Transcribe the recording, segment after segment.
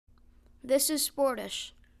This is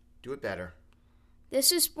Sportish. Do it better.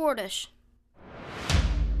 This is Sportish.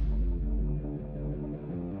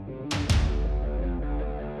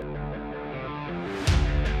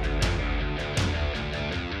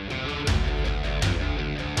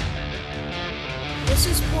 This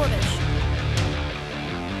is Sportish.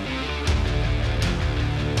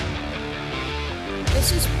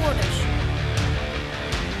 This is Sportish.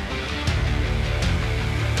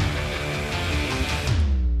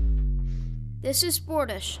 This is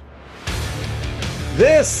Sportish.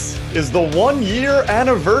 This is the 1-year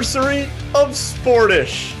anniversary of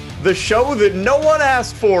Sportish. The show that no one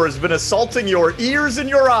asked for has been assaulting your ears and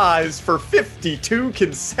your eyes for 52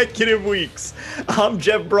 consecutive weeks. I'm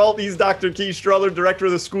Geoff Brault. He's Dr. Keith Strudler, Director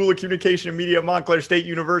of the School of Communication and Media at Montclair State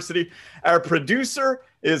University. Our producer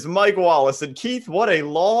is Mike Wallace. And Keith, what a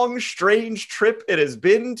long, strange trip it has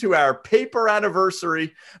been to our paper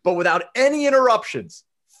anniversary, but without any interruptions.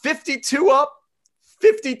 52 up,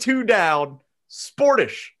 52 down.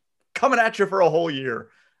 Sportish coming at you for a whole year.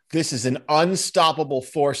 This is an unstoppable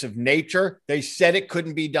force of nature. They said it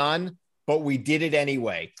couldn't be done, but we did it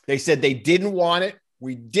anyway. They said they didn't want it.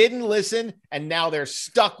 We didn't listen, and now they're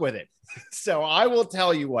stuck with it. So I will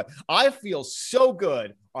tell you what, I feel so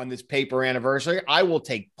good on this paper anniversary. I will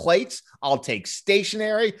take plates. I'll take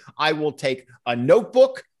stationery. I will take a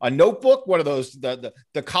notebook, one of those, the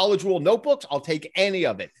college rule notebooks. I'll take any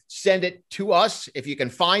of it. Send it to us. If you can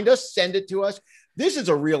find us, send it to us. This is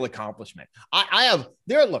a real accomplishment.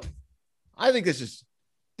 Look, I think this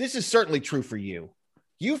is certainly true for you.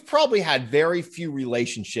 You've probably had very few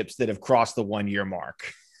relationships that have crossed the 1-year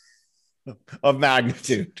mark of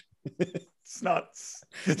magnitude. It's not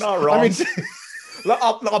wrong. I mean,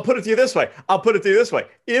 I'll put it to you this way.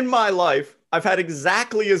 In my life, I've had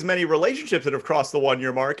exactly as many relationships that have crossed the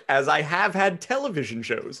 1-year mark as I have had television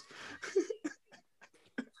shows.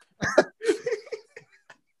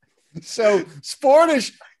 So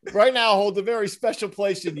Sportish right now holds a very special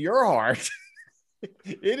place in your heart.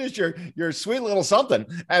 It is your sweet little something.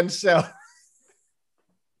 And so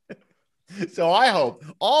I hope,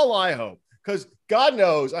 because God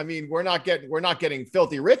knows, I mean, we're not getting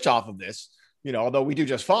filthy rich off of this, although we do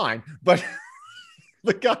just fine. But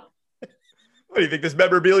God, what do you think? This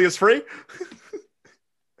memorabilia is free?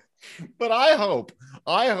 But I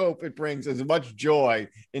hope it brings as much joy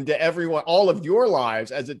into everyone, all of your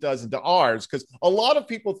lives, as it does into ours. Because a lot of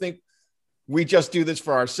people think we just do this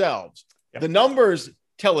for ourselves. Yep. The numbers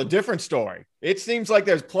tell a different story. It seems like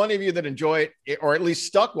there's plenty of you that enjoy it, or at least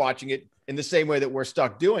stuck watching it in the same way that we're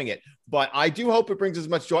stuck doing it. But I do hope it brings as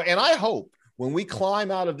much joy. And I hope when we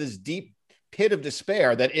climb out of this deep pit of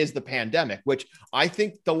despair that is the pandemic, which I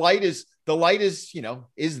think the light is,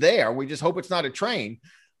 is there. We just hope it's not a train.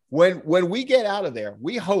 When we get out of there,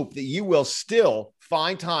 we hope that you will still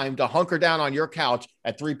find time to hunker down on your couch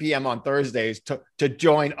at 3 p.m. on Thursdays to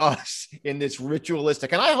join us in this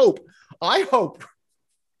ritualistic. And I hope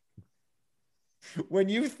when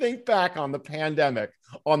you think back on the pandemic,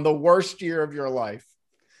 on the worst year of your life,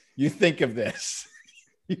 you think of this.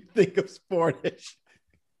 You think of Sportish.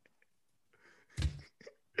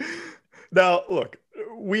 Now, look,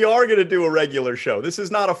 we are going to do a regular show. This is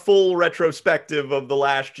not a full retrospective of the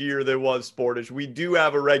last year that was Sportish. We do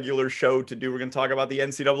have a regular show to do. We're going to talk about the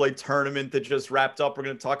NCAA tournament that just wrapped up. We're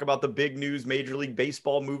going to talk about the big news, Major League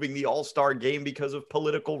Baseball moving the All-Star game because of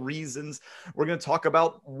political reasons. We're going to talk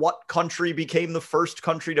about what country became the first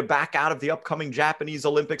country to back out of the upcoming Japanese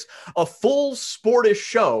Olympics. A full Sportish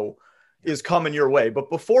show is coming your way. But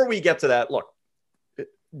before we get to that, look,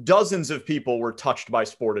 dozens of people were touched by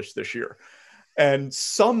Sportish this year. And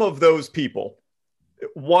some of those people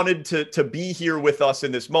wanted to be here with us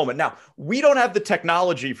in this moment. Now, we don't have the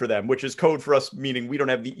technology for them, which is code for us, meaning we don't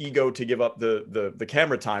have the ego to give up the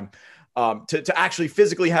camera time to actually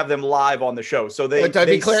physically have them live on the show. So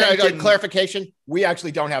clarification, we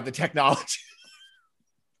actually don't have the technology.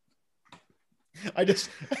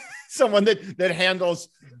 Someone that handles,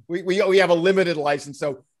 we have a limited license,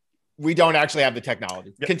 so we don't actually have the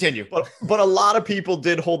technology. Yeah. Continue. But a lot of people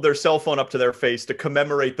did hold their cell phone up to their face to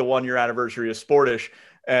commemorate the 1-year anniversary of Sportish.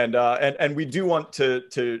 And we do want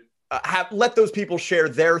to let those people share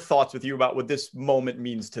their thoughts with you about what this moment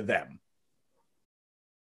means to them.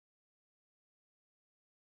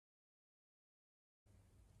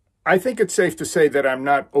 I think it's safe to say that I'm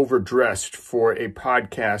not overdressed for a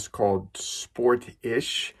podcast called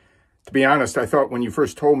Sportish. To be honest, I thought when you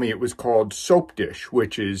first told me it was called Soap Dish,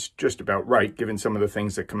 which is just about right, given some of the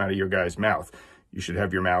things that come out of your guys' mouth. You should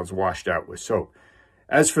have your mouths washed out with soap.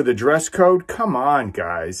 As for the dress code, come on,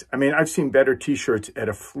 guys. I mean, I've seen better T-shirts at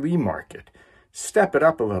a flea market. Step it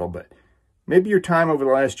up a little bit. Maybe your time over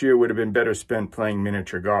the last year would have been better spent playing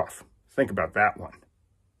miniature golf. Think about that one.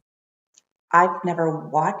 I've never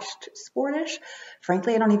watched Sportish.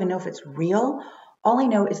 Frankly, I don't even know if it's real. All I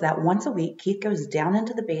know is that once a week, Keith goes down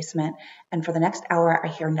into the basement, and for the next hour, I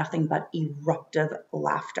hear nothing but eruptive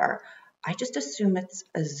laughter. I just assume it's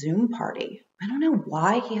a Zoom party. I don't know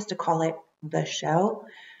why he has to call it the show.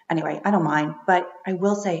 Anyway, I don't mind, but I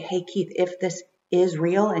will say, hey, Keith, if this is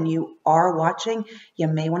real and you are watching, you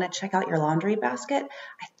may want to check out your laundry basket.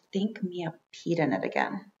 I think Mia peed in it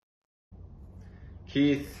again.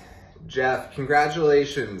 Keith, Jeff,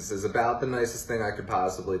 congratulations is about the nicest thing I could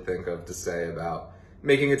possibly think of to say about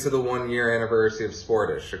making it to the 1-year anniversary of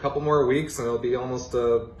Sportish. A couple more weeks and it'll be almost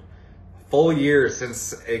a full year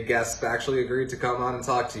since a guest actually agreed to come on and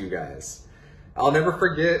talk to you guys. I'll never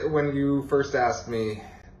forget when you first asked me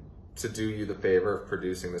to do you the favor of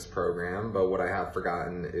producing this program, but what I have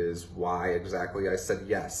forgotten is why exactly I said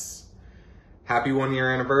yes. Happy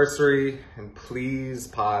 1-year anniversary, and please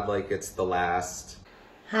pod like it's the last.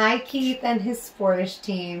 Hi, Keith and his Sportish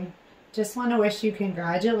team. Just want to wish you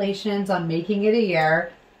congratulations on making it a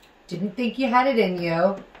year. Didn't think you had it in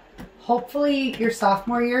you. Hopefully your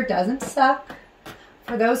sophomore year doesn't suck.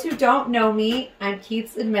 For those who don't know me, I'm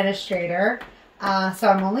Keith's administrator. So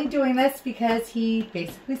I'm only doing this because he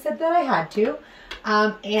basically said that I had to.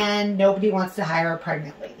 And nobody wants to hire a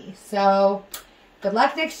pregnant lady. So good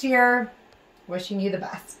luck next year. Wishing you the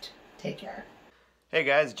best. Take care. Hey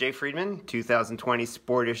guys, Jay Friedman, 2020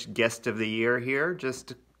 Sportish Guest of the Year here.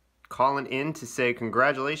 Just calling in to say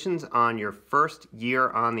congratulations on your first year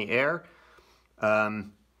on the air.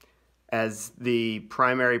 As the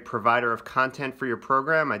primary provider of content for your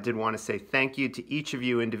program, I did want to say thank you to each of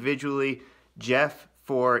you individually. Jeff,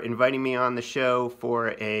 for inviting me on the show for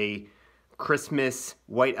a Christmas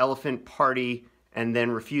white elephant party and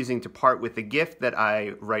then refusing to part with the gift that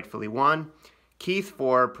I rightfully won. Keith,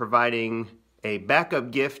 for providing a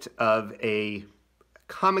backup gift of a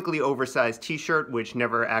comically oversized t-shirt, which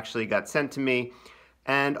never actually got sent to me.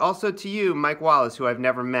 And also to you, Mike Wallace, who I've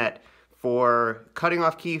never met, for cutting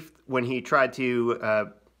off Keith when he tried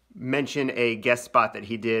to mention a guest spot that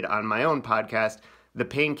he did on my own podcast, The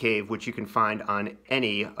Pain Cave, which you can find on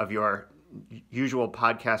any of your usual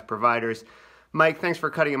podcast providers. Mike, thanks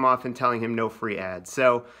for cutting him off and telling him no free ads.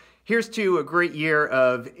 So here's to a great year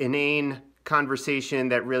of inane conversation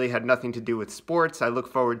that really had nothing to do with sports. I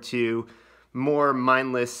look forward to more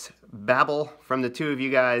mindless babble from the two of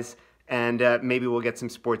you guys, and maybe we'll get some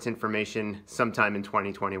sports information sometime in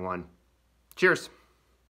 2021. Cheers.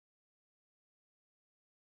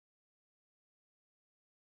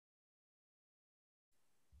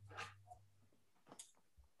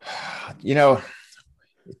 You know,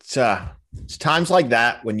 it's times like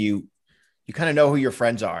that when you kind of know who your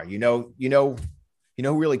friends are. You know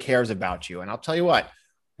who really cares about you. And I'll tell you what,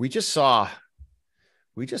 we just saw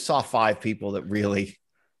 5 people that really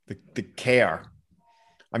care.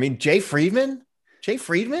 I mean, Jay Friedman. I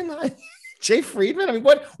mean,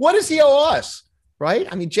 what does he owe us, right?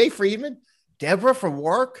 I mean, Jay Friedman, Deborah from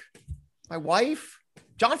work, my wife,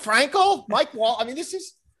 John Frankel, Mike Wall. I mean, this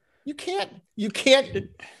is, we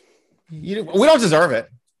don't deserve it.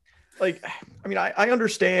 Like, I mean, I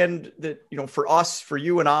understand that, for us, for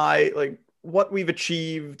you and I, like what we've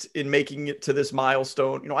achieved in making it to this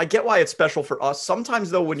milestone, I get why it's special for us. Sometimes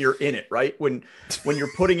though, when you're in it, right? When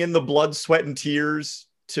you're putting in the blood, sweat, and tears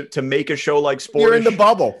to make a show like Sportish. You're in the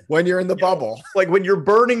bubble. When you're in the bubble. Like when you're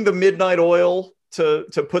burning the midnight oil to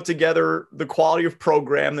put together the quality of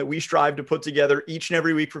program that we strive to put together each and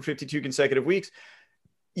every week for 52 consecutive weeks,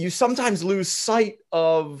 you sometimes lose sight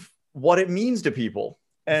of what it means to people.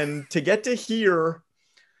 And to get to hear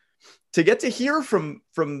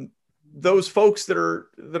from those folks that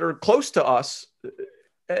are close to us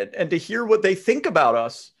and to hear what they think about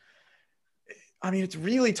us, I mean, it's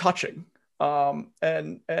really touching.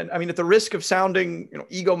 And I mean, at the risk of sounding,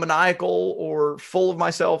 egomaniacal or full of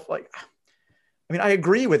myself, I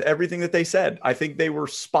agree with everything that they said. I think they were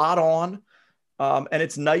spot on. And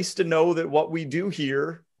it's nice to know that what we do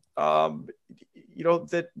here, that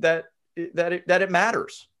it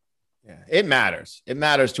matters. Yeah, it matters. It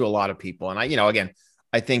matters to a lot of people. And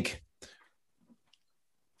I think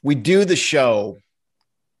we do the show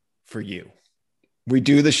for you. We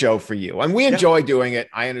do the show for you, and we enjoy doing it.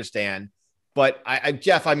 I understand. But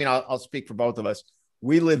Jeff, I'll speak for both of us.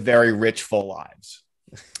 We live very rich, full lives.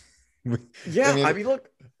 Look,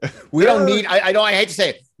 we don't need, I know I hate to say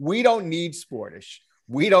it. We don't need Sportish.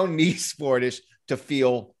 We don't need Sportish to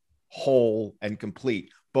feel whole and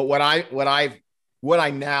complete. But what I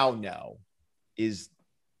now know is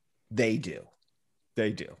they do.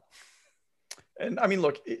 They do. And I mean,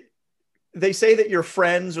 look, they say that your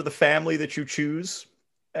friends are the family that you choose.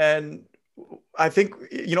 And I think,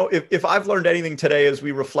 if I've learned anything today as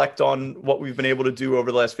we reflect on what we've been able to do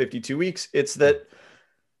over the last 52 weeks, it's that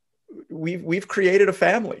we've created a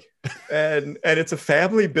family, and it's a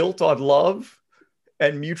family built on love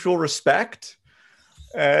and mutual respect.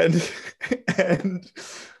 And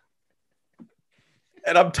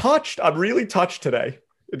I'm touched. I'm really touched today.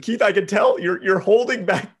 And Keith, I can tell you're holding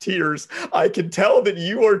back tears. I can tell that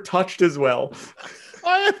you are touched as well.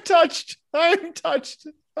 I am touched. I am touched.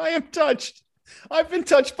 I am touched. I've been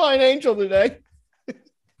touched by an angel today.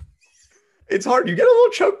 It's hard. You get a little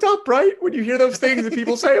choked up, right? When you hear those things that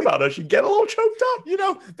people say about us, you get a little choked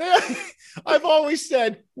up. I've always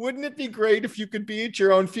said, wouldn't it be great if you could be at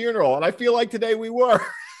your own funeral? And I feel like today we were.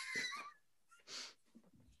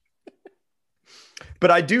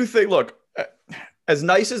 But I do think, look, as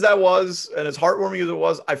nice as that was and as heartwarming as it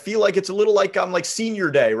was, I feel like it's a little like like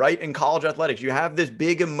senior day, right? In college athletics, you have this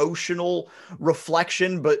big emotional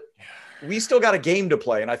reflection, but we still got a game to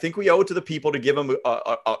play. And I think we owe it to the people to give them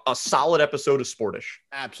a solid episode of Sportish.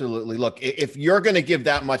 Absolutely. Look, if you're going to give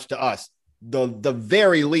that much to us, the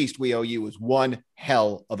very least we owe you is one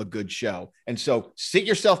hell of a good show. And so sit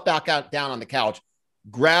yourself back down on the couch,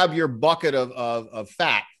 grab your bucket of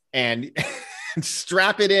fat and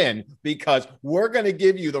strap it in, because we're going to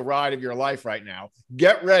give you the ride of your life right now.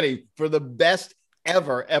 Get ready for the best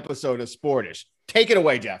ever episode of Sportish. Take it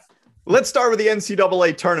away, Jeff. Let's start with the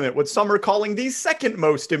NCAA tournament, what some are calling the second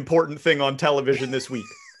most important thing on television this week.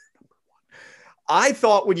 I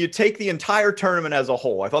thought when you take the entire tournament as a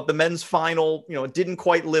whole, I thought the men's final, it didn't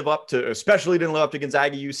quite live up to, especially didn't live up to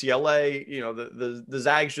Gonzaga, UCLA. The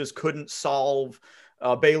Zags just couldn't solve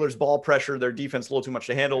Baylor's ball pressure. Their defense a little too much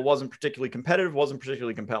to handle. Wasn't particularly competitive, wasn't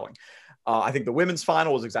particularly compelling. I think the women's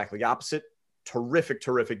final was exactly the opposite.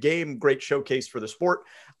 Terrific game. Great showcase for the sport.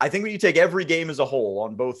 I think when you take every game as a whole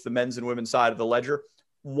on both the men's and women's side of the ledger,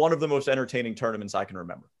 one of the most entertaining tournaments I can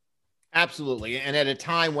remember. Absolutely. And at a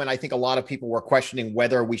time when I think a lot of people were questioning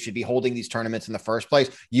whether we should be holding these tournaments in the first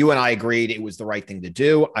place, you and I agreed it was the right thing to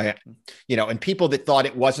do. And people that thought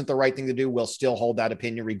it wasn't the right thing to do will still hold that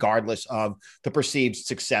opinion regardless of the perceived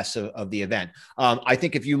success of the event. I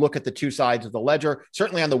think if you look at the two sides of the ledger,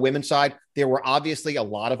 certainly on the women's side, there were obviously a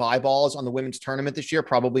lot of eyeballs on the women's tournament this year,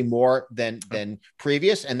 probably more than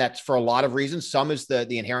previous. And that's for a lot of reasons. Some is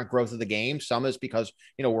the inherent growth of the game. Some is because,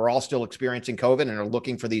 we're all still experiencing COVID and are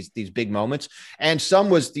looking for these big moments. And some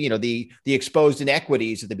was, the exposed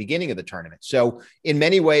inequities at the beginning of the tournament. So in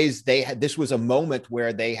many ways, this was a moment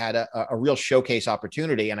where they had a real showcase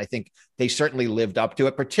opportunity. And I think they certainly lived up to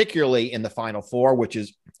it, particularly in the Final Four, which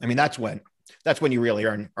is, that's when you really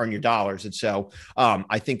earn your dollars. And so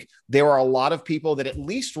I think there are a lot of people that at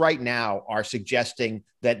least right now are suggesting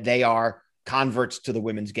that they are converts to the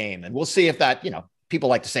women's game. And we'll see if that, people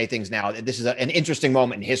like to say things now. This is an interesting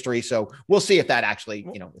moment in history. So we'll see if that actually,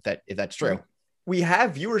 if that's true. We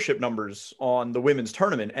have viewership numbers on the women's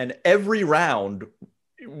tournament, and every round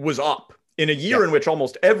was up in a year in which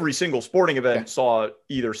almost every single sporting event saw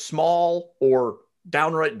either small or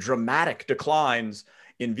downright dramatic declines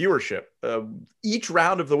in viewership. Each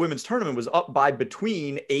round of the women's tournament was up by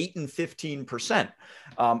between 8 and 15%.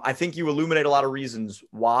 I think you illuminate a lot of reasons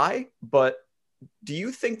why, but do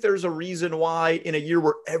you think there's a reason why in a year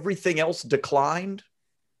where everything else declined,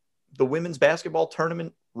 the women's basketball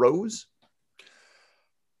tournament rose?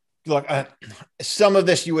 Look, some of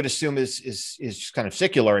this you would assume is kind of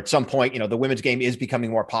secular. At some point, the women's game is becoming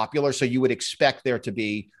more popular, so you would expect there to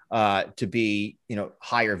be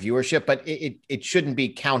higher viewership, but it shouldn't be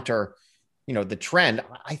counter, the trend.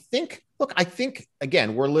 I think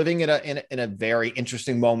again, we're living in a very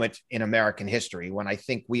interesting moment in American history when I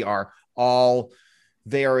think we are all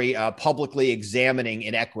very publicly examining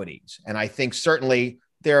inequities, and I think certainly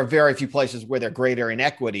there are very few places where there are greater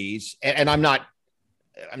inequities, and I'm not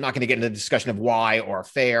going to get into the discussion of why or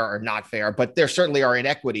fair or not fair, but there certainly are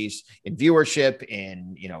inequities in viewership,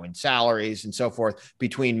 in salaries and so forth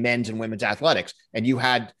between men's and women's athletics. And you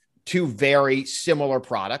had two very similar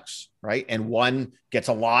products, right? And one gets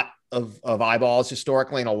a lot of eyeballs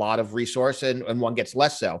historically and a lot of resource, and one gets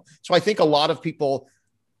less so. So I think a lot of people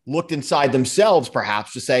looked inside themselves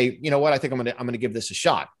perhaps to say, I think I'm going to give this a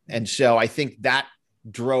shot. And so I think that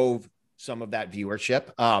drove some of that viewership.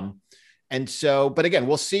 And so, but again,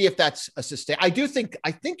 we'll see if that's a sustain. I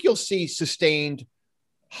think you'll see sustained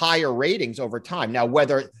higher ratings over time. Now,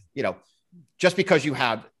 whether, just because you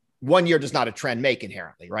have 1 year does not a trend make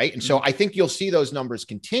inherently, right? And so I think you'll see those numbers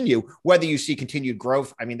continue, whether you see continued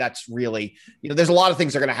growth. I mean, that's really, there's a lot of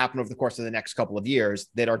things that are going to happen over the course of the next couple of years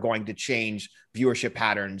that are going to change viewership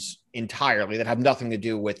patterns entirely that have nothing to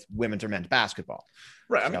do with women's or men's basketball.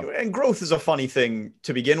 Right. I mean, and growth is a funny thing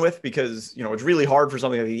to begin with because, it's really hard for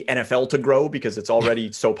something like the NFL to grow because it's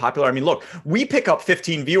already so popular. I mean, look, we pick up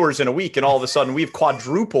 15 viewers in a week and all of a sudden we've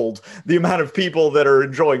quadrupled the amount of people that are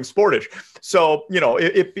enjoying Sportish. So,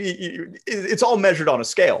 it's all measured on a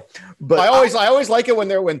scale. But I always like it when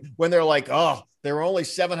they're like, oh, there were only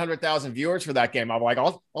 700,000 viewers for that game. I'm like,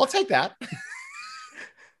 I'll take that.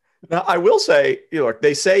 Now, I will say,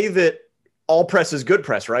 they say that all press is good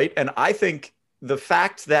press, right? And I think the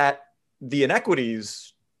fact that the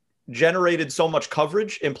inequities generated so much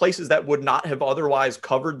coverage in places that would not have otherwise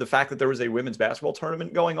covered the fact that there was a women's basketball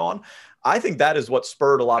tournament going on, I think that is what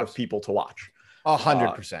spurred a lot of people to watch.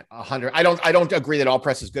 100%. 100. I don't agree that all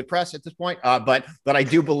press is good press at this point, but I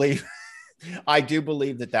do believe,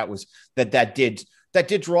 that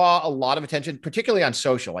did draw a lot of attention, particularly on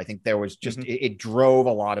social. I think there was just it drove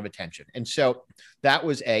a lot of attention, and so that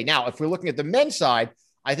was now. If we're looking at the men's side,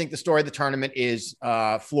 I think the story of the tournament is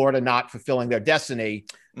Florida not fulfilling their destiny.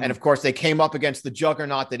 And of course, they came up against the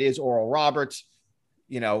juggernaut that is Oral Roberts.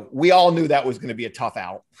 We all knew that was going to be a tough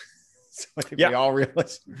out. So I think we all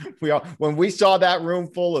realized when we saw that room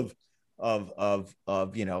full of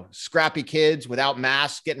scrappy kids without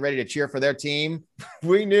masks getting ready to cheer for their team,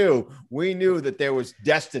 we knew that there was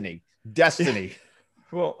destiny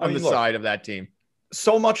well, on the side of that team.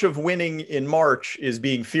 So much of winning in March is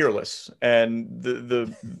being fearless, and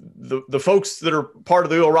the folks that are part of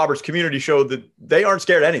the Oral Roberts community showed that they aren't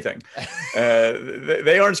scared of anything.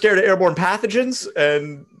 They aren't scared of airborne pathogens,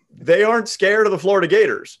 and they aren't scared of the Florida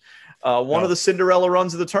Gators. One of the Cinderella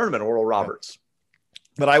runs of the tournament, Oral Roberts.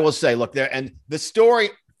 But I will say, look there, and the story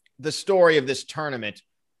of this tournament.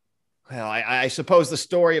 Well, I suppose the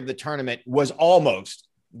story of the tournament was almost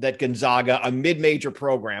that Gonzaga, a mid-major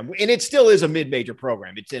program, and it still is a mid-major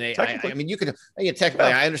program. It's in technically,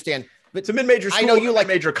 I understand, but it's a mid-major school. I know you like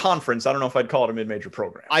major conference. I don't know if I'd call it a mid-major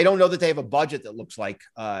program. I don't know that they have a budget that looks like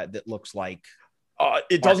it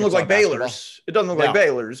doesn't look like Baylor's. It doesn't look like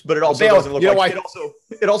Baylor's, but it also doesn't look like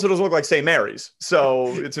it also doesn't look like St. Mary's. So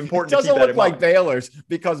it's important. It doesn't look like Baylor's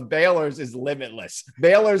because Baylor's is limitless.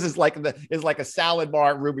 Baylor's is like a salad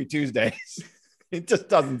bar at Ruby Tuesdays. It just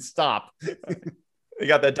doesn't stop. They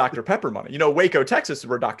got that Dr. Pepper money. Waco, Texas is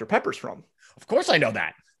where Dr. Pepper's from. Of course I know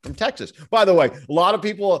that. From Texas. By the way, a lot of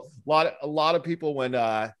people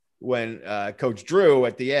when Coach Drew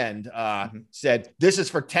at the end said, this is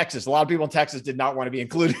for Texas. A lot of people in Texas did not want to be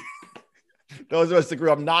included. Those of us that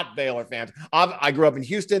grew up not Baylor fans. I grew up in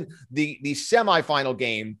Houston. The semifinal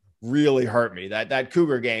game really hurt me. That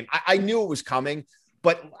Cougar game. I knew it was coming,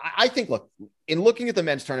 but I think, look, in looking at the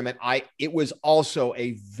men's tournament, it was also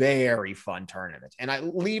a very fun tournament. And I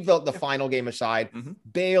leave the final game aside.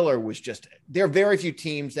 Baylor was there are very few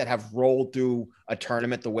teams that have rolled through a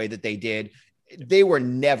tournament the way that they did. They were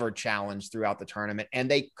never challenged throughout the tournament, and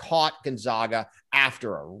they caught Gonzaga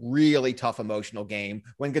after a really tough emotional game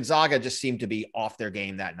when Gonzaga just seemed to be off their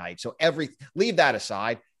game that night. So leave that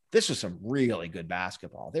aside. This was some really good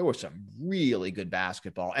basketball. There was some really good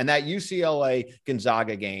basketball. And that UCLA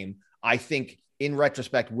Gonzaga game, I think in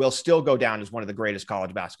retrospect, will still go down as one of the greatest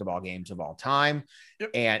college basketball games of all time. Yep.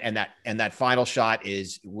 And that final shot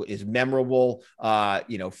is memorable,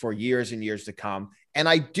 for years and years to come. And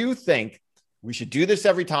I do think we should do this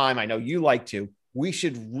every time. I know you like to. We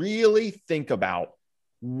should really think about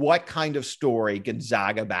what kind of story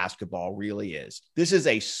Gonzaga basketball really is. This is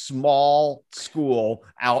a small school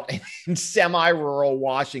out in semi-rural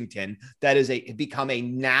Washington that is become a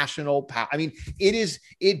national power. I mean,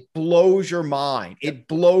 it blows your mind. It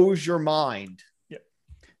blows your mind. Yeah.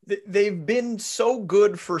 They've been so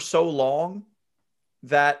good for so long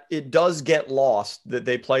that it does get lost that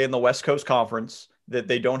they play in the West Coast Conference, that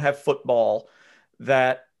they don't have football,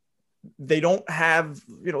 that they don't have,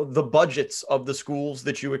 the budgets of the schools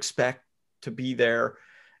that you expect to be there.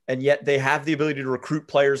 And yet they have the ability to recruit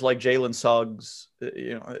players like Jalen Suggs.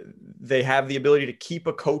 They have the ability to keep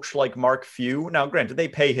a coach like Mark Few. Now, granted, they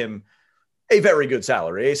pay him a very good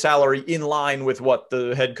salary, a salary in line with what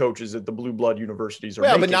the head coaches at the blue blood universities are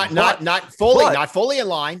making. But not fully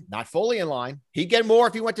in line. He'd get more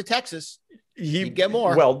if he went to Texas. He'd get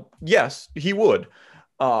more. Well, yes, he would.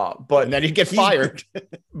 But and then he'd get fired.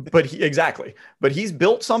 But he's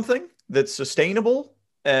built something that's sustainable,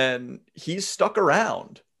 and he's stuck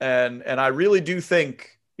around. And I really do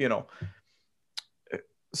think,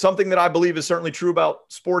 something that I believe is certainly true about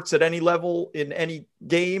sports at any level in any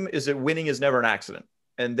game is that winning is never an accident.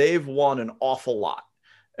 and they've won an awful lot.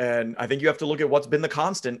 And I think you have to look at what's been the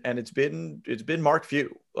constant, and it's been Mark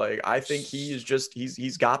Few. Like, I think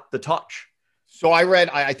he's got the touch. So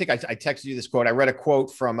I think I texted you this quote. I read a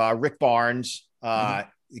quote from Rick Barnes, the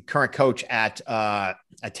current coach at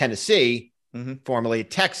Tennessee, formerly at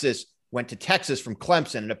Texas, went to Texas from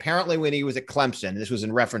Clemson. And apparently when he was at Clemson, this was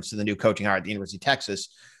in reference to the new coaching hire at the University of Texas,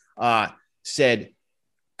 said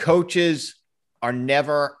coaches are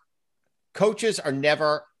never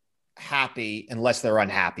happy unless they're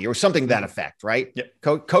unhappy, or something to that effect, right? Yep.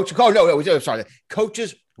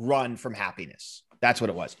 Coaches run from happiness. That's what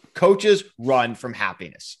it was. Coaches run from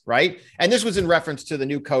happiness, right? And this was in reference to the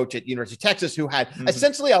new coach at University of Texas, who had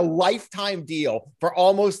essentially a lifetime deal for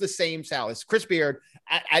almost the same salary. Chris Beard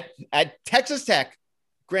at Texas Tech.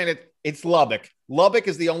 Granted, it's Lubbock. Lubbock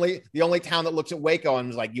is the only town that looks at Waco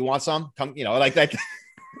and is like, "You want some? Come," like that.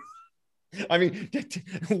 I mean,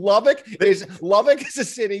 Lubbock is a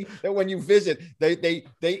city that when you visit, they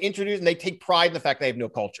introduce and they take pride in the fact they have no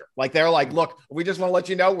culture. Like, they're like, "Look, we just want to let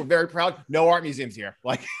you know we're very proud. No art museums here."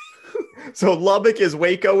 Like, so Lubbock is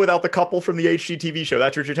Waco without the couple from the HGTV show.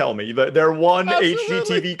 That's what you're telling me. They're one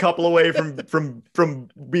HGTV couple away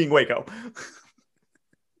from being Waco.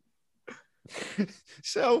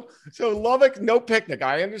 So Lubbock, no picnic.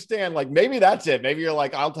 I understand. Like, maybe that's it. Maybe you're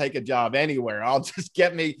like, "I'll take a job anywhere. I'll just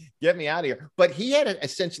get me out of here." But he had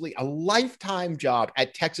essentially a lifetime job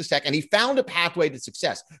at Texas Tech, and he found a pathway to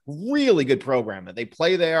success. Really good program that they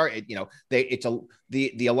play there.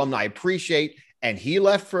 The alumni appreciate. And he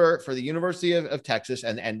left for the University of Texas,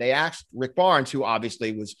 and they asked Rick Barnes, who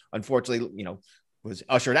obviously was unfortunately, was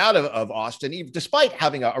ushered out of Austin, despite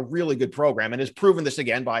having a really good program, and has proven this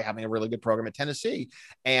again by having a really good program at Tennessee.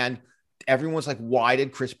 And everyone's like, "Why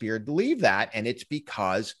did Chris Beard leave that?" And it's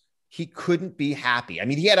because he couldn't be happy. I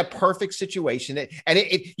mean, he had a perfect situation,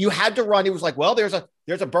 you had to run. He was like, "Well, there's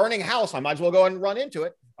a burning house. I might as well go and run into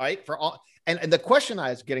it." All right. And the question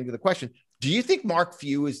I was getting to the question, do you think Mark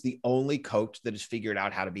Few is the only coach that has figured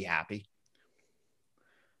out how to be happy?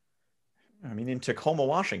 I mean, in Tacoma,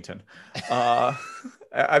 Washington.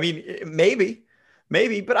 I mean, maybe,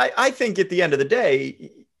 but I think at the end of the day,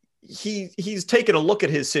 he's taken a look at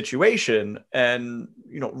his situation and,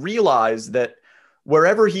 realized that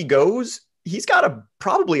wherever he goes, he's got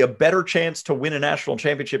probably a better chance to win a national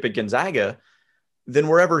championship at Gonzaga than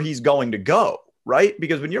wherever he's going to go, right?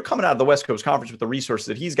 Because when you're coming out of the West Coast Conference with the resources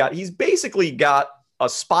that he's basically got a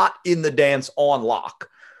spot in the dance on lock.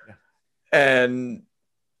 Yeah. And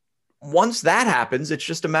once that happens, it's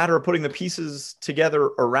just a matter of putting the pieces together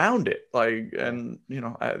around it. And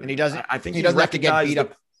he doesn't. I think he doesn't have to get beat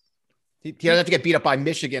up. He doesn't have to get beat up by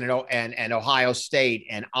Michigan and Ohio State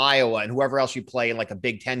and Iowa and whoever else you play in like a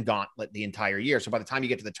Big Ten gauntlet the entire year. So by the time you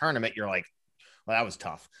get to the tournament, you're like, "Well, that was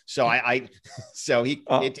tough." So I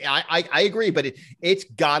agree, but it's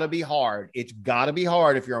got to be hard. It's got to be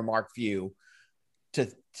hard if you're a Mark Few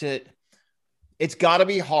it's got to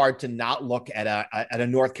be hard to not look at a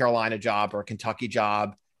North Carolina job or a Kentucky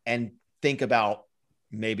job and think about,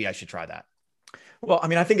 maybe I should try that. Well, I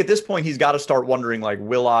mean, I think at this point he's got to start wondering, like,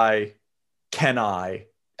 can I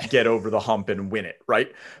get over the hump and win it,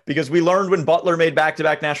 right? Because we learned when Butler made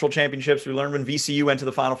back-to-back national championships, we learned when VCU went to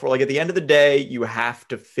the Final Four. Like, at the end of the day, you have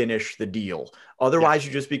to finish the deal. Otherwise,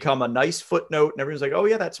 you just become a nice footnote, and everyone's like, "Oh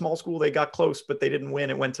yeah, that small school, they got close, but they didn't win.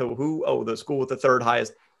 It went to who? Oh, the school with the third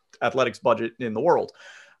highest athletics budget in the world."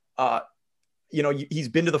 He's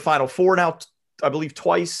been to the Final Four now, I believe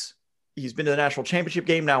twice. He's been to the national championship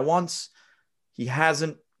game now once. He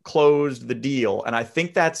hasn't closed the deal. And I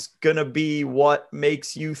think that's going to be what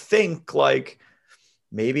makes you think, like,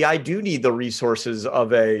 maybe I do need the resources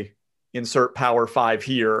of a insert Power 5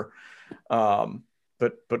 here.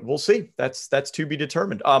 But we'll see. That's to be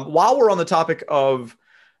determined. While we're on the topic of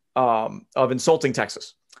insulting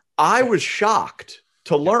Texas, I was shocked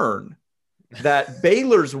to learn that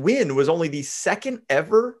Baylor's win was only the second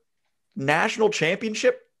ever national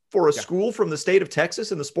championship for a school from the state of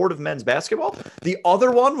Texas in the sport of men's basketball. The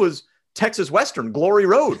other one was Texas Western, Glory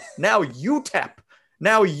Road. Now UTEP.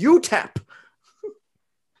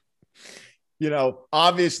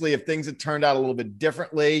 Obviously, if things had turned out a little bit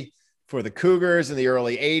differently for the Cougars in the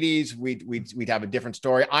early 80s, we'd have a different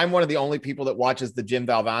story. I'm one of the only people that watches the Jim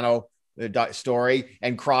Valvano story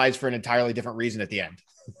and cries for an entirely different reason at the end.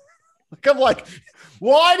 I'm like,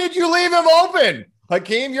 why did you leave him open?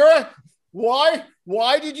 Hakeem,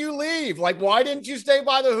 why did you leave? Like, why didn't you stay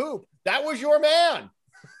by the hoop? That was your man.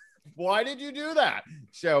 Why did you do that?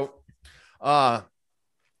 So, it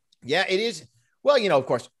is. Well, of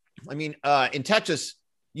course, I mean, in Texas,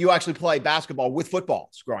 you actually play basketball with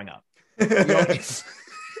footballs growing up.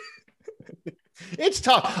 It's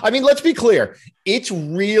tough. I mean, let's be clear. It's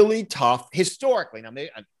really tough historically. Now,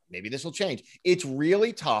 maybe this will change. It's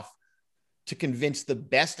really tough to convince the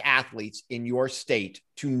best athletes in your state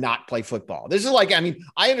to not play football. This is like, I mean,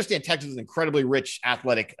 I understand Texas is an incredibly rich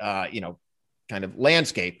athletic, kind of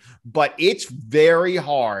landscape, but it's very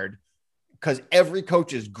hard because every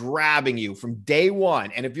coach is grabbing you from day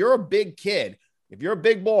one. And if you're a big kid, if you're a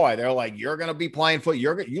big boy, they're like, you're going to be playing foot.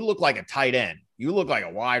 You look like a tight end. You look like a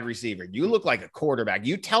wide receiver. You look like a quarterback.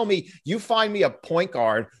 You tell me, you find me a point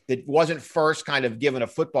guard that wasn't first kind of given a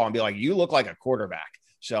football and be like, you look like a quarterback.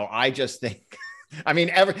 So I just think, I mean,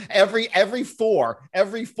 every four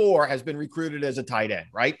has been recruited as a tight end,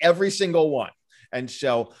 right? Every single one. And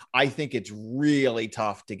so I think it's really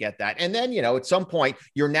tough to get that. And then, at some point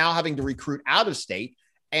you're now having to recruit out of state.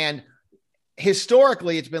 And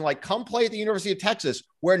historically it's been like, come play at the University of Texas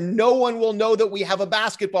where no one will know that we have a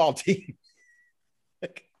basketball team.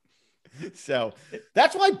 So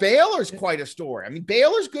that's why Baylor's quite a story. I mean,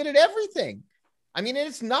 Baylor's good at everything. I mean,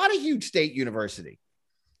 it's not a huge state university.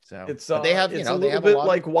 So they have, it's a little bit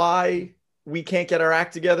like why we can't get our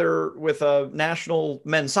act together with a national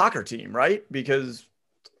men's soccer team, right? Because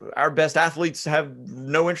our best athletes have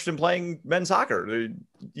no interest in playing men's soccer. The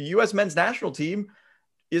U.S. men's national team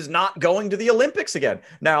is not going to the Olympics again.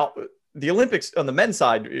 Now, the Olympics on the men's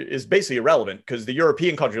side is basically irrelevant because the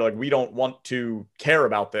European country, like, we don't want to care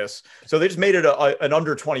about this. So they just made it an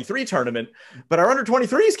under 23 tournament, but our under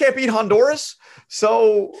 23s can't beat Honduras.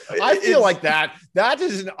 So I feel like that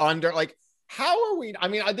is an under, like, how are we? I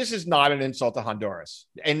mean, this is not an insult to Honduras,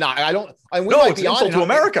 and it's an insult to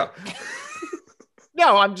America.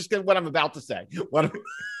 No, I'm just what I'm about to say.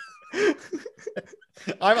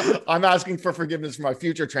 I'm asking for forgiveness for my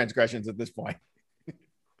future transgressions at this point.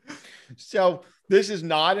 So this is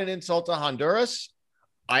not an insult to Honduras.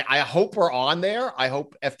 I hope we're on there. I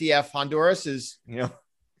hope FDF Honduras is,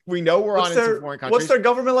 we know we're on in some foreign countries. What's their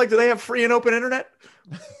government like? Do they have free and open internet?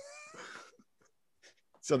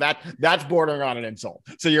 So that's bordering on an insult.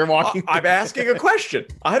 So you're walking. I'm asking a question.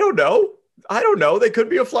 I don't know. They could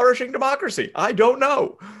be a flourishing democracy. I don't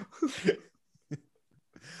know.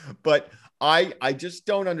 But I just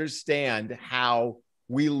don't understand how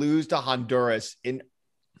we lose to Honduras in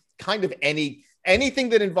kind of anything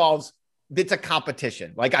that involves, it's a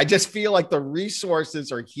competition. Like, I just feel like the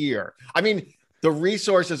resources are here. I mean, the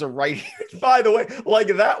resources are right here. By the way, like,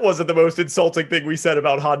 that wasn't the most insulting thing we said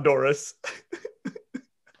about Honduras.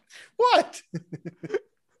 What?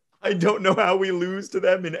 I don't know how we lose to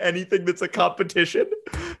them in anything that's a competition.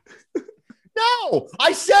 No,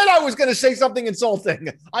 I said I was going to say something insulting.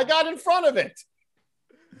 I got in front of it.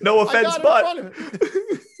 No offense, but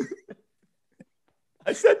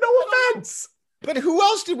I said no offense. But who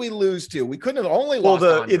else did we lose to? We couldn't have only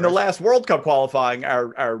lost in the last World Cup qualifying,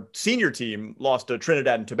 our senior team lost to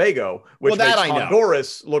Trinidad and Tobago, which makes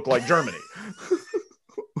Honduras look like Germany.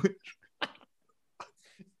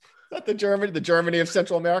 Is that the Germany of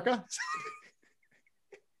Central America?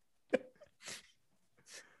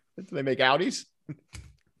 Do they make Audis?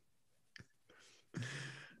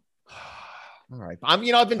 All right.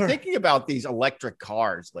 I've been thinking about these electric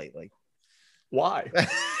cars lately. Why?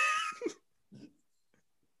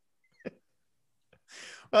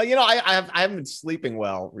 Well, I haven't been sleeping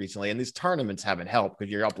well recently, and these tournaments haven't helped because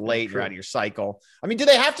you're up late, you're out of your cycle. I mean, do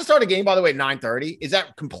they have to start a game, by the way, at 9:30? Is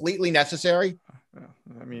that completely necessary?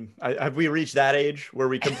 I mean, have we reached that age where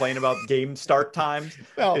we complain about game start times?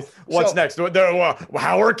 Well, what's next?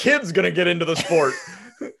 How are kids going to get into the sport?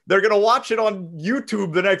 They're going to watch it on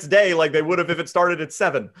YouTube the next day like they would have if it started at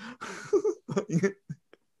 7.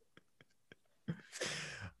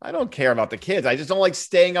 I don't care about the kids. I just don't like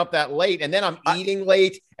staying up that late. And then I'm eating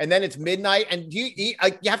late, and then it's midnight, and you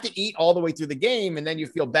have to eat all the way through the game, and then you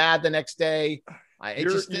feel bad the next day.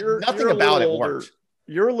 Nothing about it works.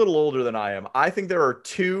 You're a little older than I am. I think there are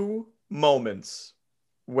 2 moments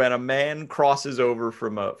when a man crosses over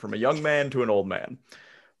from a young man to an old man.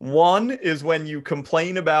 One is when you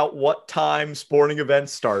complain about what time sporting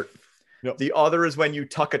events start. Yep. The other is when you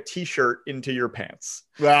tuck a t-shirt into your pants.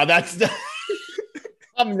 Well,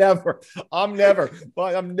 I'm never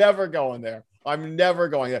going there. I'm never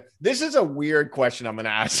going there. This is a weird question I'm going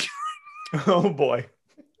to ask. Oh boy.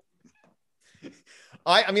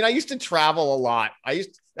 I mean, I used to travel a lot.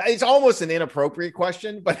 It's almost an inappropriate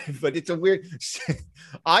question, but it's a weird,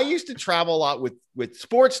 I used to travel a lot with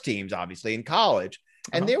sports teams, obviously, in college.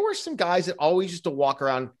 And there were some guys that always used to walk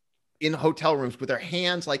around in hotel rooms with their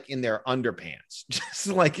hands like in their underpants, just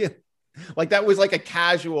like that was like a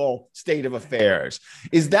casual state of affairs.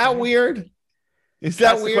 Is that weird? Is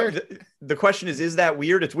that weird? The question is that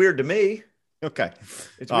weird? It's weird to me. Okay.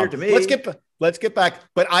 It's weird to me. let's get back.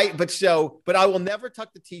 But I will never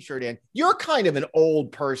tuck the t-shirt in. You're kind of an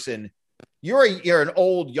old person. You're an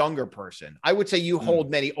old, younger person. I would say you hold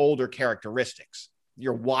many older characteristics.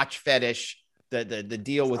 Your watch fetish, the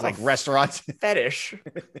deal with like restaurants fetish.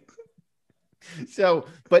 So,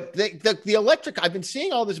 but the electric, I've been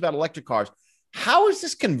seeing all this about electric cars. How is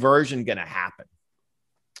this conversion going to happen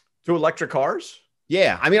to electric cars?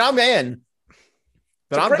 Yeah, I mean, I'm in,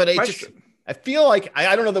 but I feel like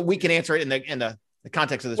I don't know that we can answer it in the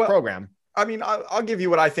context of this program. I mean, I'll give you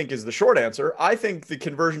what I think is the short answer. I think the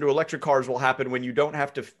conversion to electric cars will happen when you don't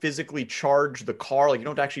have to physically charge the car. Like you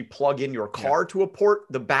don't actually plug in your car to a port.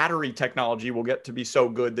 The battery technology will get to be so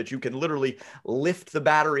good that you can literally lift the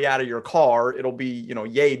battery out of your car. It'll be,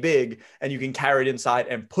 yay big, and you can carry it inside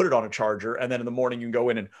and put it on a charger. And then in the morning you can go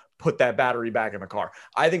in and put that battery back in the car.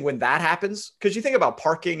 I think when that happens, because you think about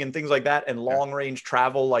parking and things like that and long range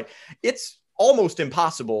travel, like it's almost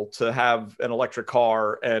impossible to have an electric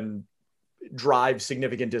car and drive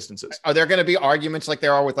significant distances. Are there going to be arguments like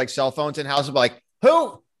there are with like cell phones in houses? Like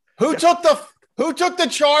who took the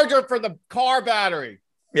charger for the car battery?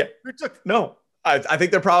 Yeah. No, I think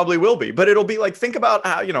there probably will be, but it'll be like, think about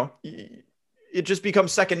how, it just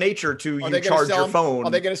becomes second nature to charge your phone. Are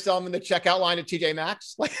they going to sell them in the checkout line at TJ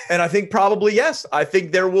Maxx? And I think probably, yes. I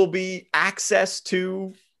think there will be access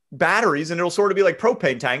to batteries, and it'll sort of be like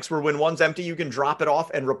propane tanks where when one's empty, you can drop it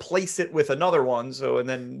off and replace it with another one. So, and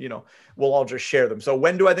then, we'll all just share them. So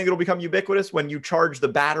when do I think it'll become ubiquitous? When you charge the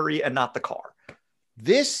battery and not the car.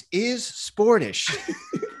 This is Sportish.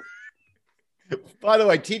 By the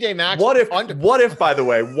way, TJ Maxx. What if, by the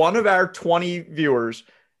way, one of our 20 viewers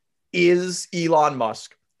is Elon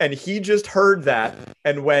Musk and he just heard that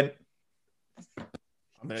and went,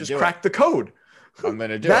 just crack the code. I'm going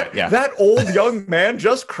to do it. Yeah. That old young man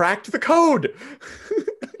just cracked the code.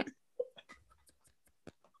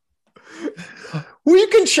 We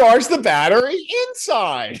can charge the battery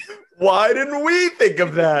inside. Why didn't we think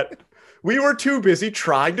of that? We were too busy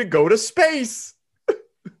trying to go to space.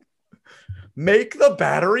 Make the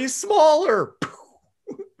battery smaller.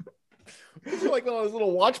 These are like those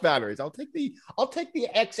little watch batteries. I'll take the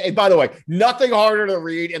XA. By the way, nothing harder to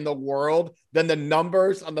read in the world than the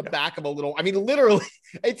numbers on the back of a little. I mean, literally,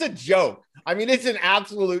 it's a joke. I mean, it's an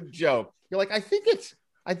absolute joke. You're like, I think it's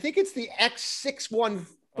the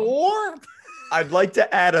X614. I'd like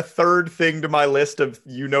to add a third thing to my list of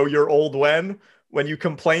you're old when you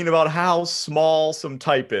complain about how small some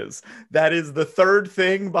type is. That is the third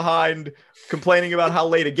thing behind complaining about how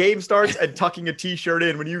late a game starts and tucking a t-shirt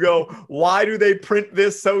in. When you go, why do they print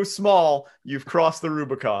this so small? You've crossed the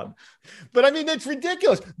Rubicon. But I mean, it's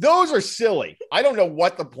ridiculous. Those are silly. I don't know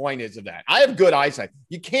what the point is of that. I have good eyesight.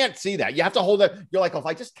 You can't see that. You have to hold it. You're like, if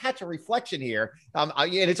I just catch a reflection here, and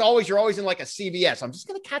you're always in like a CVS. I'm just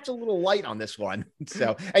going to catch a little light on this one.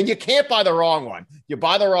 So, and you can't buy the wrong one. You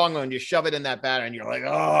buy the wrong one, you shove it in that battery, and you're like,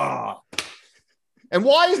 oh. And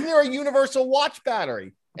why isn't there a universal watch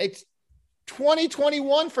battery? It's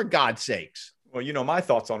 2021, for God's sakes. Well, my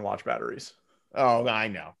thoughts on watch batteries. Oh, I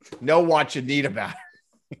know. No watch should need a battery.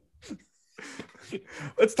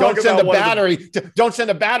 Let's talk don't send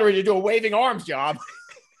a battery to do a waving arms job.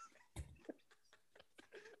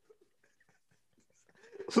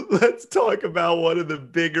 Let's talk about one of the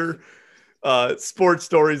bigger sports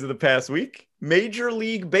stories of the past week. Major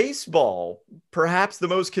League Baseball, perhaps the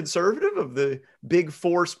most conservative of the big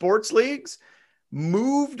four sports leagues,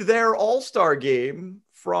 moved their All-Star game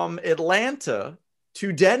from Atlanta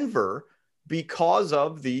to Denver because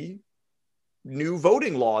of the new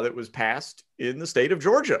voting law that was passed in the state of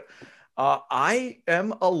Georgia. I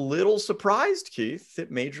am a little surprised, Keith,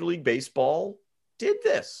 that Major League Baseball did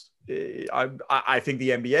this. I think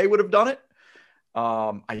the NBA would have done it.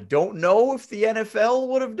 I don't know if the NFL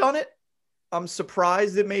would have done it. I'm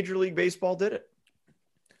surprised that Major League Baseball did it.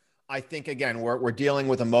 I think, again, we're dealing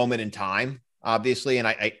with a moment in time, obviously, and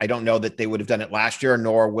I don't know that they would have done it last year,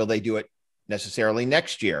 nor will they do it necessarily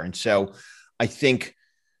next year. And so I think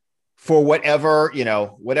for whatever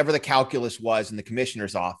the calculus was in the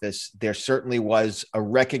commissioner's office, there certainly was a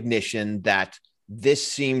recognition that this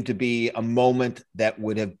seemed to be a moment that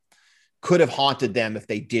could have haunted them if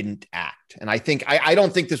they didn't act. And I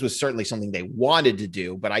don't think this was certainly something they wanted to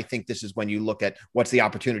do, but I think this is when you look at what's the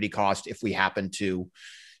opportunity cost if we happen to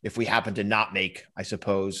not make, I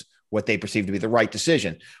suppose, what they perceive to be the right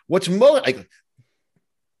decision.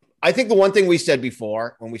 I think the one thing we said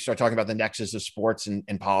before when we start talking about the nexus of sports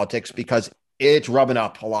and politics, because it's rubbing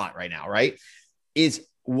up a lot right now, right, is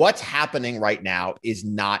what's happening right now is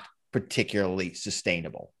not particularly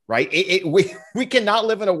sustainable, right? We cannot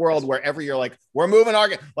live in a world where every year, like, we're moving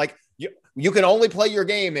our, like, you can only play your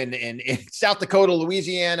game in South Dakota,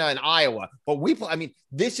 Louisiana, and Iowa. But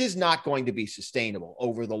this is not going to be sustainable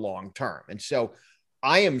over the long term. And so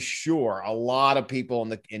I am sure a lot of people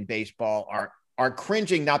in baseball are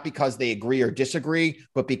cringing, not because they agree or disagree,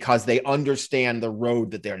 but because they understand the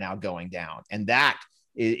road that they're now going down. And that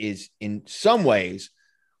is in some ways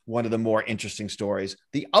one of the more interesting stories.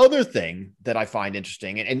 The other thing that I find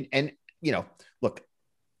interesting, and look,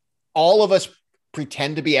 all of us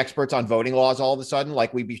pretend to be experts on voting laws all of a sudden,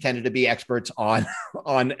 like we pretended to be experts on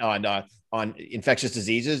infectious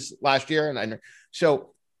diseases last year. And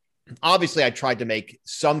so obviously I tried to make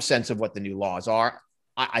some sense of what the new laws are.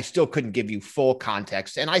 I still couldn't give you full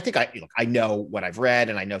context. And I think I know what I've read,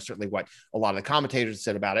 and I know certainly what a lot of the commentators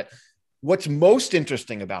said about it. What's most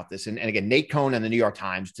interesting about this, and again, Nate Cohn and the New York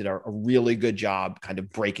Times did a really good job kind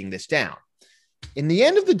of breaking this down. In the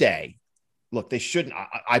end of the day, look, they shouldn't.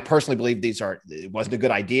 I personally believe it wasn't a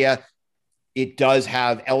good idea. It does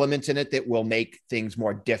have elements in it that will make things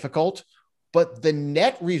more difficult, but the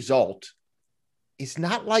net result is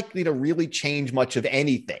not likely to really change much of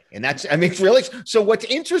anything. And it's really, so what's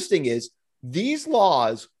interesting is these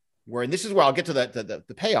laws and this is where I'll get to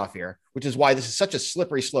the payoff here, which is why this is such a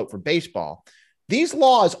slippery slope for baseball. These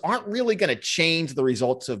laws aren't really going to change the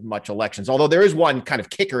results of much elections, although there is one kind of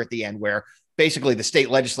kicker at the end where basically the state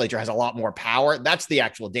legislature has a lot more power. That's the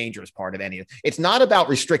actual dangerous part of any of it. It's not about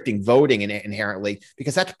restricting voting inherently,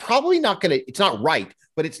 because that's probably it's not right,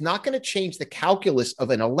 but it's not going to change the calculus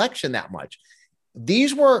of an election that much.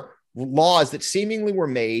 These were laws that seemingly were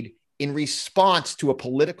made in response to a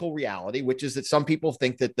political reality, which is that some people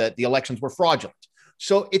think that the elections were fraudulent.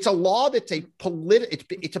 So it's a law that's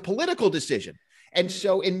it's a political decision. And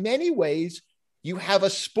so in many ways, you have a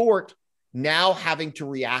sport now having to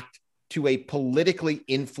react to a politically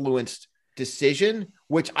influenced decision,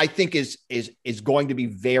 which I think is going to be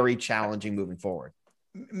very challenging moving forward.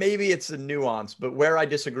 Maybe it's a nuance, but where I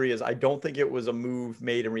disagree is I don't think it was a move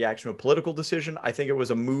made in reaction to a political decision. I think it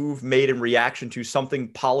was a move made in reaction to something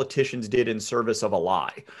politicians did in service of a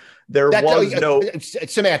lie.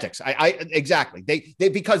 It's semantics. Exactly.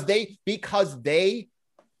 Because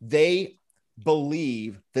they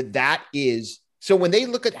believe that is. So when they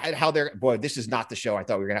look at how this is not the show I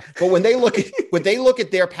thought we were going to have, but when they look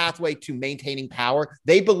at their pathway to maintaining power,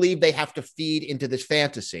 they believe they have to feed into this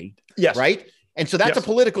fantasy. Yes. Right. And so that's a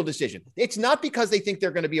political decision. It's not because they think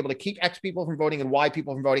they're going to be able to keep X people from voting and Y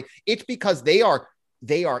people from voting. It's because they are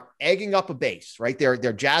egging up a base, right?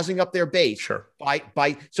 They're jazzing up their base. Sure.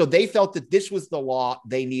 So they felt that this was the law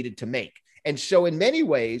they needed to make. And so in many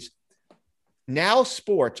ways, now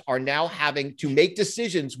sports are now having to make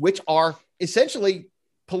decisions which are essentially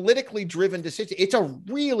politically driven decisions. It's a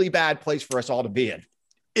really bad place for us all to be in.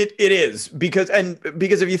 It is because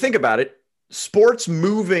if you think about it,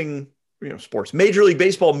 Major League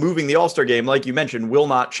Baseball moving the All-Star game, like you mentioned, will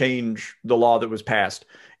not change the law that was passed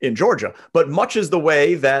in Georgia. But much is the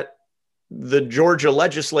way that the Georgia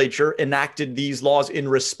legislature enacted these laws in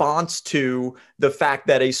response to the fact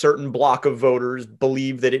that a certain block of voters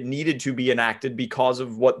believed that it needed to be enacted because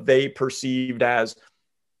of what they perceived as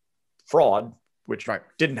fraud, which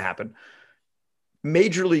didn't happen.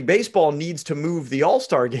 Major League Baseball needs to move the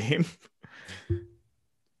All-Star game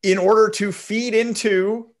in order to feed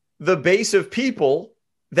into the base of people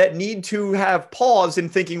that need to have pause in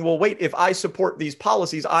thinking, well, wait, if I support these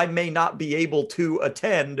policies, I may not be able to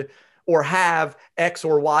attend or have X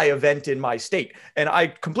or Y event in my state. And I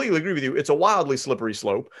completely agree with you. It's a wildly slippery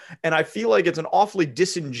slope. And I feel like it's an awfully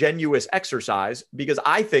disingenuous exercise because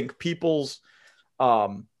I think people's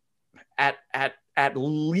at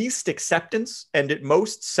least acceptance and at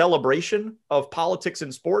most celebration of politics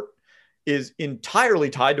and sport is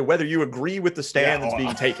entirely tied to whether you agree with the stand that's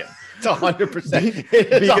being taken. It's 100%.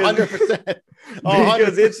 It's 100%.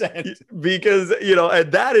 100%. Because,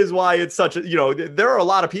 and that is why it's such a, there are a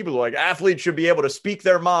lot of people who are like athletes should be able to speak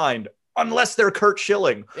their mind unless they're Kurt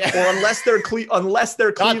Schilling or unless they're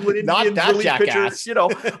Cleveland Indians relief pitchers,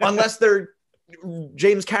 unless they're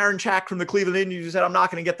James Karinchak from the Cleveland Indians who said, I'm not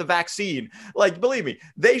going to get the vaccine. Like, believe me,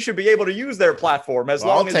 they should be able to use their platform as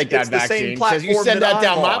long as it's the same platform. You send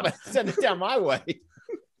send it down my way.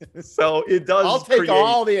 So it does. I'll take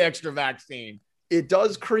all the extra vaccine. It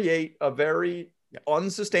does create a very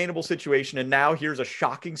unsustainable situation. And now here's a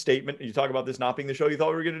shocking statement. You talk about this not being the show you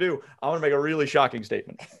thought we were going to do. I want to make a really shocking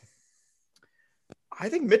statement. I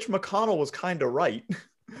think Mitch McConnell was kind of right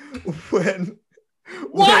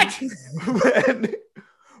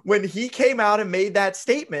when he came out and made that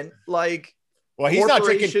statement, like, well, he's not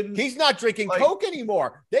drinking Coke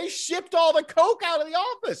anymore. They shipped all the Coke out of the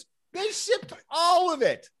office. They shipped all of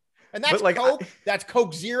it. And that's Coke. That's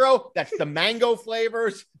Coke Zero. That's the mango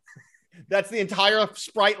flavors. That's the entire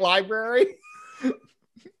Sprite library.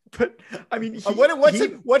 But I mean, what's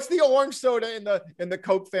the orange soda in the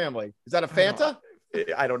Coke family? Is that a Fanta?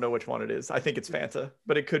 I don't know which one it is. I think it's Fanta,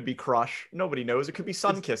 but it could be Crush. Nobody knows. It could be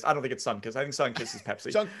Sunkist. I don't think it's Sunkist. I think Sunkist is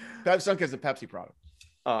Pepsi. Sunkist is a Pepsi product.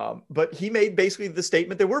 But he made basically the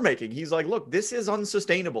statement that we're making. He's like, look, this is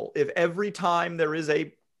unsustainable. If every time there is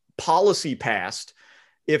a policy passed,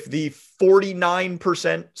 if the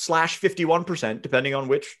 49%/51%, depending on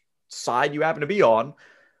which side you happen to be on,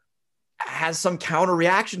 has some counter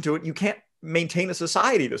reaction to it, you can't maintain a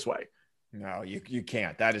society this way. No, you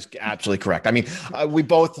can't. That is absolutely correct. I mean, we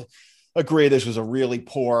both agree this was a really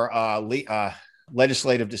poor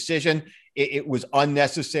legislative decision. It was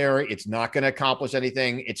unnecessary. It's not going to accomplish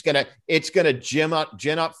anything. It's going to gin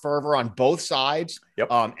up fervor on both sides. Yep.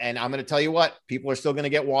 And I'm going to tell you what, people are still going to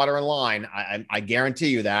get water in line. I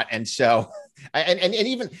guarantee you that. And so, and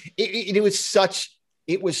even it was such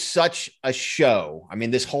a show. I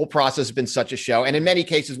mean, this whole process has been such a show. And in many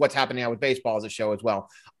cases, what's happening now with baseball is a show as well.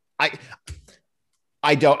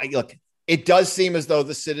 I don't look, it does seem as though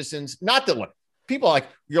the citizens, not that look, people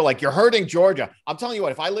you're hurting Georgia. I'm telling you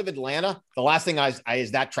what, if I live in Atlanta, the last thing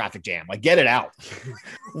is that traffic jam. Like, get it out.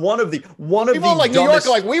 One of the people like New York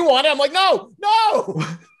are like, we want it. I'm like, no.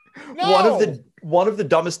 One of the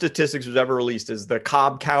dumbest statistics was ever released is the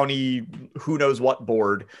Cobb County who knows what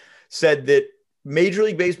board said that Major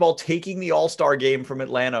League Baseball taking the All-Star game from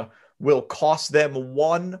Atlanta will cost them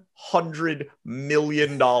 $100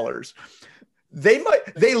 million. They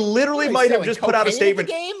literally might have just put out a statement.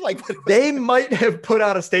 They might have put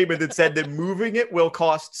out a statement that said that moving it will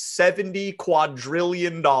cost $70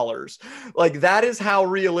 quadrillion. Like, that is how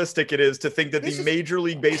realistic it is to think that the Major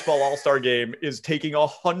League Baseball All-Star game is taking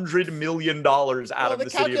 $100 million out of the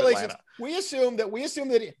city of Atlanta. We assume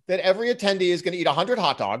that every attendee is going to eat 100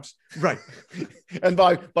 hot dogs, right? And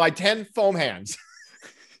buy 10 foam hands,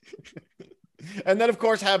 and then of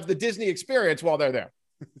course have the Disney experience while they're there.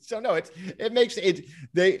 So no, it makes it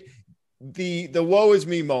the woe is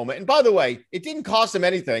me moment. And by the way, it didn't cost them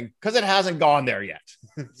anything because it hasn't gone there yet.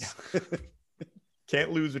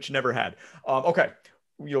 Can't lose what you never had. Okay.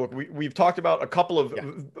 We've talked about a couple of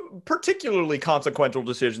particularly consequential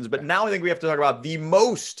decisions, but now I think we have to talk about the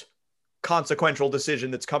most consequential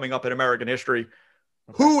decision that's coming up in American history.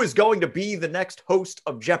 Okay. Who is going to be the next host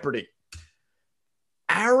of Jeopardy?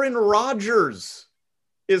 Aaron Rodgers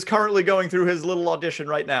is currently going through his little audition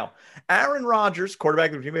right now. Aaron Rodgers,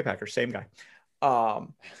 quarterback of the Green Bay Packers, same guy.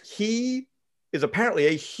 He is apparently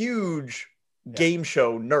a huge game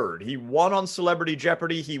show nerd. He won on Celebrity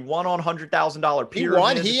Jeopardy. He won on $100,000 pyramid. He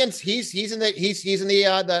won. He's in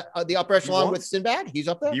the upper echelon with Sinbad. He's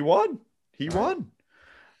up there. He won.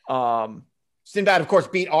 Sinbad, of course,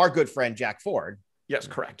 beat our good friend Jack Ford. Yes,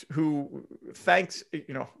 correct. Who, thanks,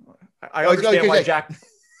 I understand why Jack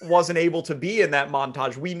wasn't able to be in that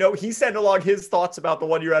montage. We know he sent along his thoughts about the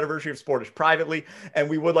 1-year anniversary of Sportish privately, and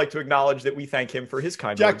we would like to acknowledge that we thank him for his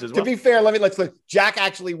kind words as well. To be fair, let's look. Jack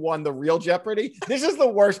actually won the real Jeopardy. This is the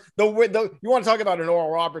worst. You want to talk about an Oral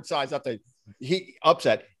Roberts size update? He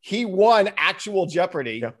won actual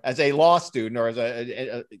Jeopardy as a law student or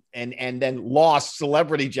and then lost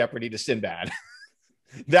Celebrity Jeopardy to Sinbad.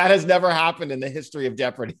 That has never happened in the history of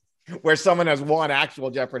Jeopardy, where someone has won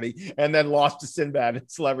actual Jeopardy and then lost to Sinbad in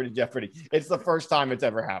Celebrity Jeopardy. It's the first time it's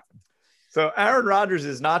ever happened. So Aaron Rodgers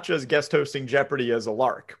is not just guest hosting Jeopardy as a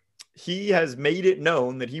lark. He has made it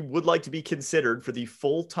known that he would like to be considered for the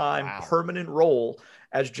full-time permanent role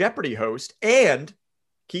as Jeopardy host. And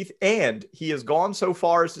Keith, he has gone so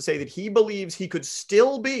far as to say that he believes he could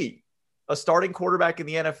still be a starting quarterback in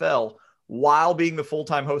the NFL while being the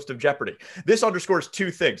full-time host of Jeopardy. This underscores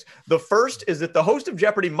two things. The first is that the host of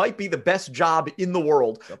Jeopardy might be the best job in the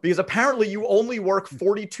world because apparently you only work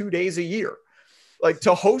 42 days a year. Like,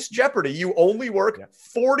 to host Jeopardy, you only work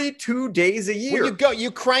 42 days a year. When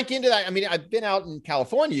you crank into that. I mean, I've been out in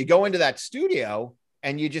California. You go into that studio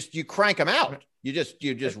and you crank them out. You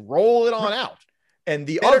just roll it on out. And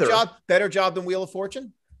the better job than Wheel of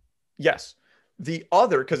Fortune. Yes. The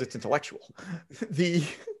other, because it's intellectual.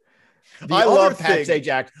 I love Pat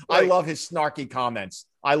Sajak. I love his snarky comments.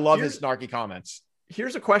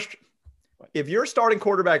 Here's a question. If you're a starting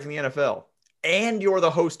quarterback in the NFL and you're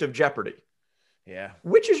the host of Jeopardy,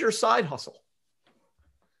 which is your side hustle?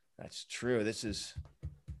 That's true.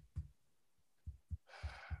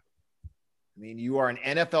 You are an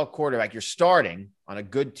NFL quarterback. You're starting on a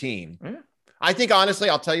good team. Yeah. I think, honestly,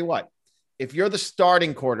 I'll tell you what. If you're the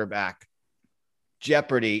starting quarterback,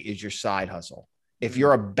 Jeopardy is your side hustle. If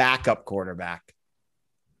you're a backup quarterback,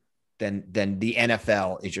 then the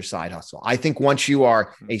NFL is your side hustle. I think once you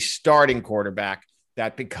are a starting quarterback,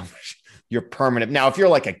 that becomes your permanent. Now, if you're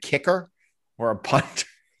like a kicker or a punter,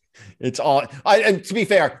 it's all. And to be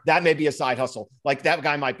fair, that may be a side hustle. Like that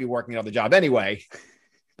guy might be working another job anyway.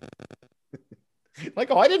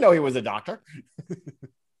 Like, oh, I didn't know he was a doctor.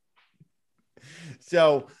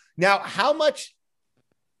 So now, how much?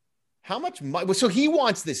 So he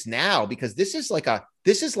wants this now because this is like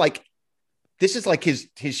his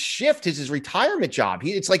shift, his retirement job.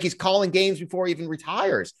 It's like he's calling games before he even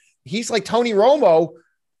retires. He's like Tony Romo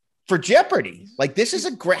for Jeopardy. Like this is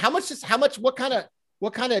a great. What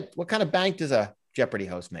kind of bank does a Jeopardy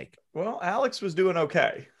host make? Well, Alex was doing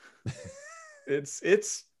okay.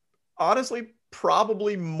 It's honestly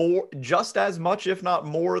probably more, just as much, if not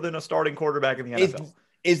more, than a starting quarterback in the NFL.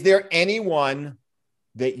 Is there anyone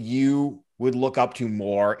that you would look up to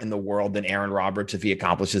more in the world than Aaron Rodgers if he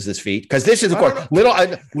accomplishes this feat? Because this is, of course, little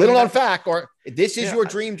known fact, or this is your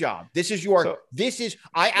dream job. No,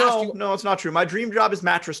 it's not true. My dream job is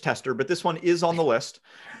mattress tester, but this one is on the list.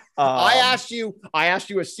 I asked you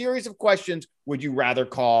a series of questions. Would you rather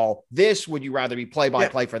call this? Would you rather be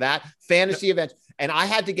play-by-play for that? Fantasy events. And I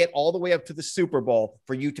had to get all the way up to the Super Bowl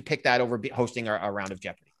for you to pick that over hosting a round of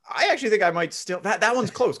Jeopardy. I actually think I might still, that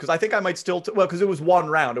one's close because I think I might still, because it was one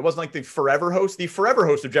round. It wasn't like the forever host. The forever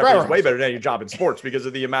host of Jeopardy is way better than any job in sports because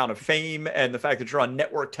of the amount of fame and the fact that you're on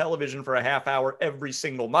network television for a half hour every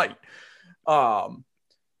single night. That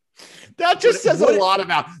says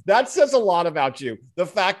a lot about you. The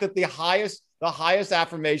fact that the highest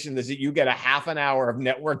affirmation is that you get a half an hour of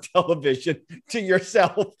network television to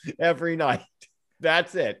yourself every night.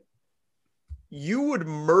 That's it. You would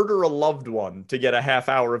murder a loved one to get a half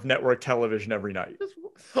hour of network television every night.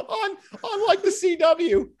 On like the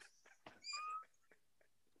CW.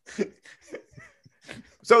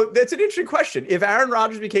 So that's an interesting question. If Aaron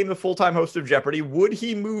Rodgers became the full-time host of Jeopardy, would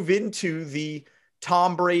he move into the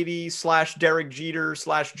Tom Brady / Derek Jeter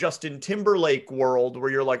 / Justin Timberlake world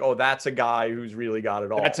where you're like, oh, that's a guy who's really got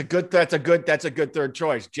it all? That's a good third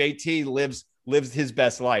choice. JT lives his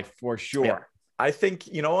best life for sure. Yeah. I think,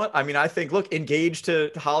 you know what? I mean, look, engaged to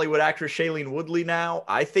Hollywood actress Shailene Woodley now.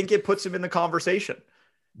 I think it puts him in the conversation.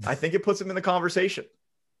 That's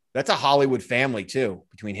a Hollywood family, too,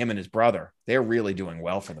 between him and his brother. They're really doing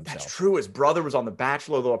well for themselves. That's true. His brother was on The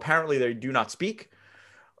Bachelor, though apparently they do not speak.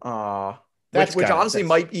 Which honestly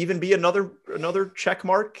might even be another check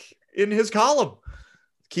mark in his column.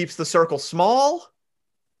 Keeps the circle small.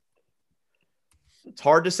 It's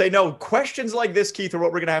hard to say no. Questions like this, Keith, are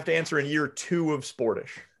what we're going to have to answer in year 2 of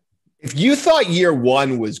Sportish. If you thought year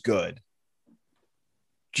 1 was good,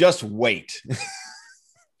 just wait.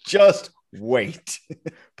 Just wait.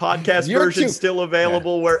 Podcast version still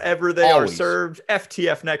available wherever they are served.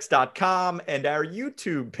 FTFnext.com and our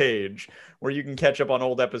YouTube page where you can catch up on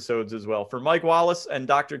old episodes as well. For Mike Wallace and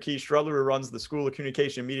Dr. Keith Strudler, who runs the School of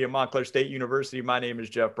Communication and Media at Montclair State University, my name is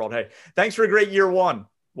Geoff Brault. Hey, thanks for a great year 1.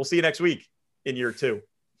 We'll see you next week in year 2.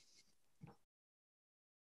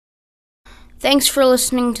 Thanks for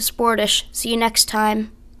listening to Sportish. See you next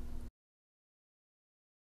time.